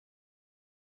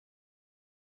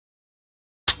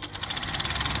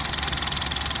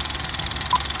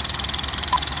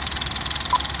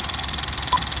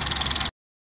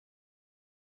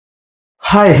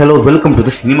Hi hello welcome to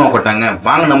the cinema போட்டாங்க.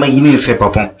 வாங்க நம்ம இனி விஷயம்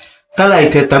பார்ப்போம். தல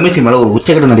ஐசே தமிழ் சினிமால ஒரு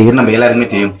உச்சகட்ட நடிகர் நம்ம எல்லாருமே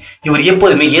தெரியும். இவர்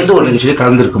எப்போதுமே எந்த ஒரு நிகழ்ச்சியிலும்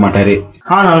கலந்துருக்க மாட்டாரு.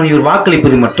 ஆனாலும் இவர்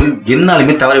வாக்களிப்பது மட்டும்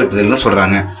என்னாலுமே தவற விட்டதில்லைன்னு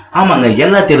சொல்றாங்க. ஆமாங்க,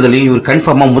 எல்லா தேர்தலையும் இவர்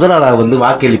கன்ஃபார்மா முதலாளர்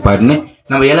வாக்களிப்பாருன்னு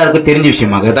நம்ம எல்லாருக்கும் தெரிஞ்ச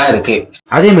விஷயமாக தான் இருக்கு.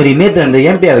 அதே மாதிரி நேற்று அந்த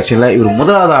எம்பி எலெக்ஷன்ல இவர்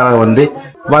முதலாளராக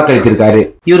வாக்களித்திருக்காரு.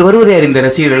 இவர் வருவதை அறிந்த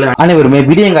ரசிகர்கள் அனைவருமே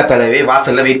விடியங்காத்தாலவே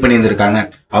வாசல்ல வெயிட் பண்ணி இருந்திருக்காங்க.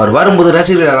 அவர் வரும்போது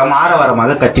ரசிகர்கள் எல்லாம்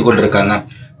ஆரவாரமாக கத்தி கொண்டிருக்காங்க.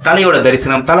 தலையோட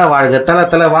தரிசனம், தலை வாழ்க,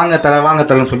 தலை வாங்க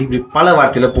தலைன்னு சொல்லி இப்படி பல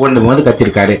வார்த்தையில புகழ்ந்து போது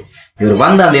கத்திருக்காரு. இவர்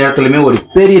வந்த அந்த இடத்துலயுமே ஒரு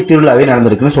பெரிய திருவிழாவே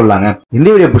நடந்திருக்குன்னு சொல்லாங்க. இந்த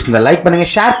வீடியோ பிடிச்சிருந்தா லைக் பண்ணுங்க,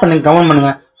 ஷேர் பண்ணுங்க, கமெண்ட்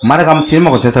பண்ணுங்க, மறக்காம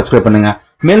சினிமா கொஞ்சம் சப்ஸ்கிரைப் பண்ணுங்க.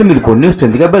 மேலும் இது போல் நியூஸ்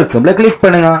தெரிஞ்சுக்க பெல் சிம்பலை கிளிக்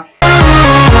பண்ணுங்க.